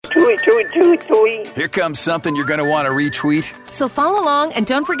tweet. Here comes something you're going to want to retweet. So follow along and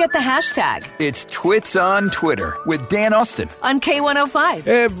don't forget the hashtag. It's Twits on Twitter with Dan Austin. On K105.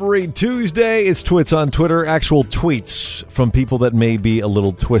 Every Tuesday, it's Twits on Twitter, actual tweets from people that may be a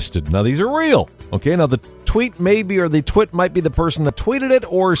little twisted. Now, these are real. Okay, now the tweet maybe, or the twit might be the person that tweeted it,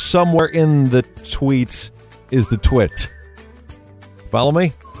 or somewhere in the tweets is the twit. Follow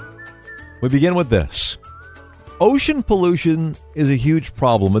me? We begin with this. Ocean pollution is a huge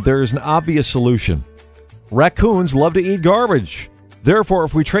problem, but there is an obvious solution. Raccoons love to eat garbage. Therefore,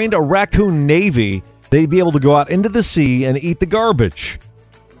 if we trained a raccoon navy, they'd be able to go out into the sea and eat the garbage.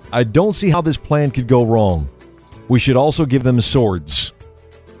 I don't see how this plan could go wrong. We should also give them swords.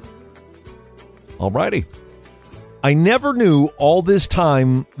 Alrighty. I never knew all this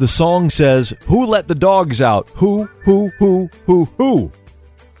time the song says, "Who let the dogs out? Who?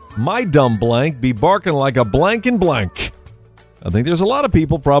 My dumb blank be barking like a blank and blank." I think there's a lot of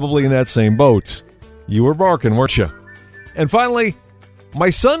people probably in that same boat. You were barking, weren't you? And finally, my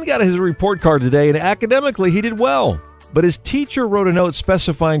son got his report card today, and academically he did well. But his teacher wrote a note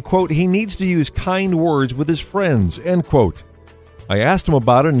specifying, quote, he needs to use kind words with his friends, end quote. I asked him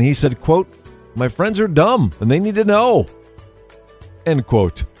about it, and he said, quote, my friends are dumb, and they need to know, end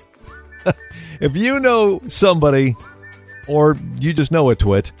quote. If you know somebody, or you just know a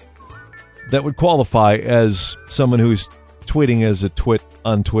twit, that would qualify as someone who's tweeting as a twit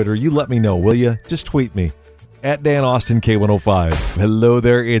on Twitter, you let me know, will you? Just tweet me. At Dan Austin, K105. Hello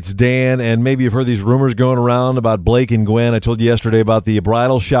there, it's Dan, and maybe you've heard these rumors going around about Blake and Gwen. I told you yesterday about the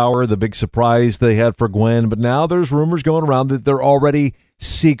bridal shower, the big surprise they had for Gwen, but now there's rumors going around that they're already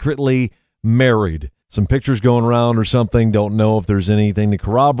secretly married. Some pictures going around or something. Don't know if there's anything to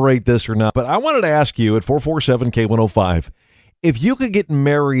corroborate this or not, but I wanted to ask you at 447-K105, if you could get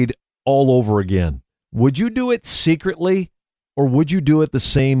married all over again, would you do it secretly? Or would you do it the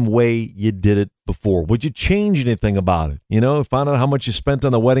same way you did it before? Would you change anything about it? You know, find out how much you spent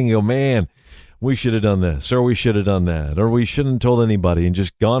on the wedding, you go, man, we should have done this, or we should have done that, or we shouldn't have told anybody and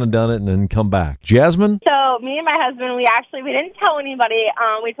just gone and done it and then come back. Jasmine? So me and my husband, we didn't tell anybody.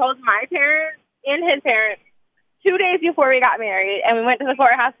 We told my parents and his parents 2 days before we got married, and we went to the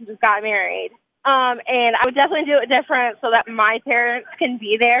courthouse and just got married. And I would definitely do it different so that my parents can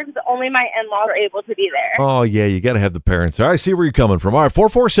be there, because only my in-laws are able to be there. Oh, yeah, you got to have the parents there. I see where you're coming from. All right,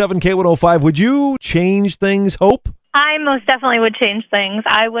 447-K105, would you change things, Hope? I most definitely would change things.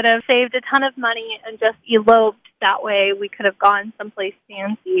 I would have saved a ton of money and just eloped. That way we could have gone someplace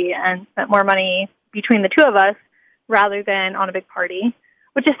fancy and spent more money between the two of us rather than on a big party.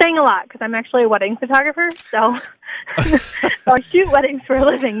 Which is saying a lot, because I'm actually a wedding photographer, so I shoot weddings for a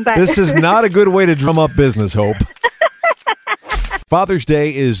living. But this is not a good way to drum up business, Hope. Father's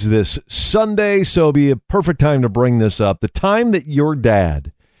Day is this Sunday, so it'll be a perfect time to bring this up. The time that your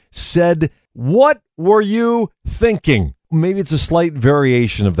dad said, "What were you thinking?" Maybe it's a slight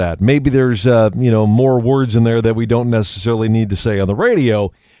variation of that. Maybe there's more words in there that we don't necessarily need to say on the radio.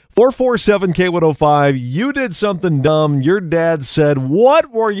 447-K105, you did something dumb. Your dad said, "What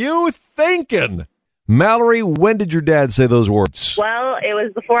were you thinking?" Mallory, when did your dad say those words? Well, it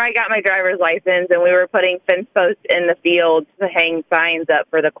was before I got my driver's license, and we were putting fence posts in the field to hang signs up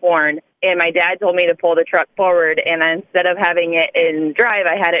for the corn. And my dad told me to pull the truck forward, and instead of having it in drive,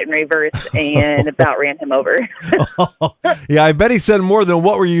 I had it in reverse and about ran him over. Yeah, I bet he said more than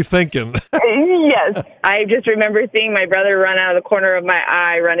 "what were you thinking?" Yes. I just remember seeing my brother run out of the corner of my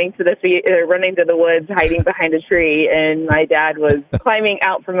eye, running to the woods, hiding behind a tree, and my dad was climbing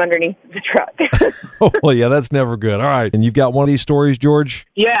out from underneath the truck. Oh, well, yeah, that's never good. All right, and you've got one of these stories, George?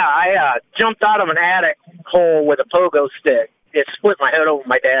 Yeah, I jumped out of an attic hole with a pogo stick. It split my head open.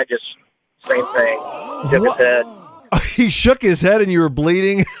 My dad just, same thing, shook his head. He shook his head and you were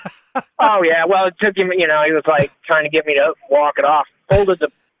bleeding? Oh, yeah. Well, it took him, he was like trying to get me to walk it off.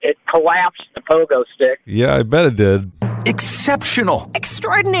 It collapsed the pogo stick. Yeah, I bet it did. Exceptional.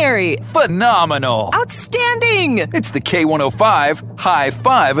 Extraordinary. Phenomenal. Outstanding. It's the K105 High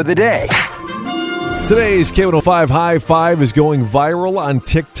Five of the Day. Today's K105 High Five is going viral on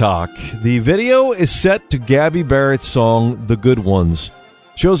TikTok. The video is set to Gabby Barrett's song, The Good Ones.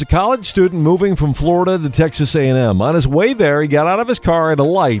 Shows a college student moving from Florida to Texas A&M. On his way there, he got out of his car at a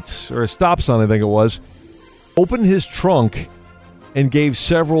light, or a stop sign, I think it was, opened his trunk, and gave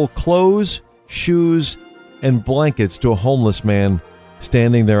several clothes, shoes, and blankets to a homeless man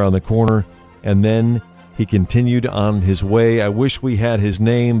standing there on the corner, and then he continued on his way. I wish we had his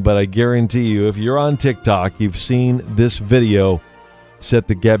name, but I guarantee you, if you're on TikTok, you've seen this video set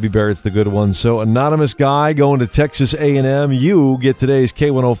to Gabby Barrett's The Good One. So, anonymous guy going to Texas A&M, you get today's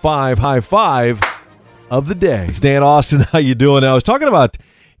K105 High Five of the Day. It's Dan Austin. How you doing? I was talking about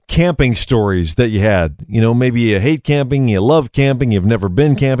camping stories that you had. You know, maybe you hate camping, you love camping, you've never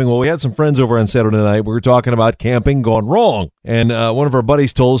been camping. Well, we had some friends over on Saturday night. We were talking about camping gone wrong. And one of our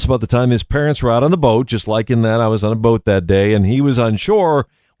buddies told us about the time his parents were out on the boat, just like in that I was on a boat that day, and he was on shore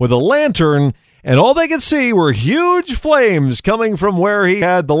with a lantern, and all they could see were huge flames coming from where he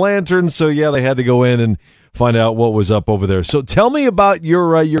had the lantern. So, yeah, they had to go in and find out what was up over there. So tell me about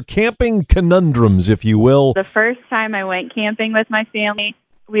your camping conundrums, if you will. The first time I went camping with my family,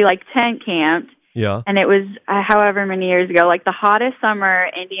 we tent camped. Yeah. And it was however many years ago, the hottest summer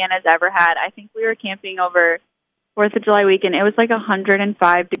Indiana's ever had. I think we were camping over 4th of July weekend. It was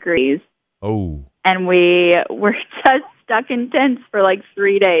 105 degrees. Oh. And we were just stuck in tents for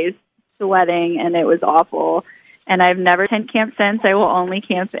 3 days, sweating, and it was awful. And I've never tent camped since. I will only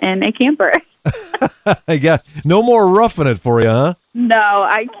camp in a camper. Yeah, no more roughing it for you, huh? No,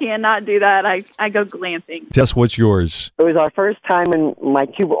 I cannot do that. I go glamping. Tess, what's yours? It was our first time, and my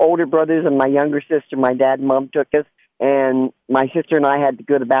two older brothers and my younger sister, my dad and mom took us, and my sister and I had to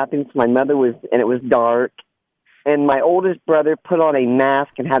go to the bathroom. So my mother was, and it was dark. And my oldest brother put on a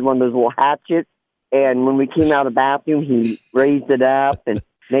mask and had one of those little hatchets. And when we came out of the bathroom, he raised it up and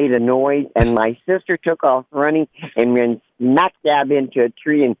made a noise. And my sister took off running and ran smack dab into a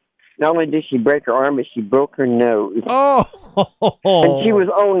tree. And not only did she break her arm, but she broke her nose. Oh! And she was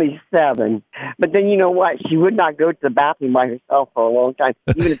only 7. But then you know what? She would not go to the bathroom by herself for a long time,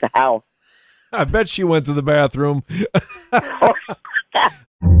 even at the house. I bet she went to the bathroom.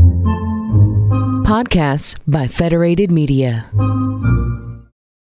 Podcasts by Federated Media.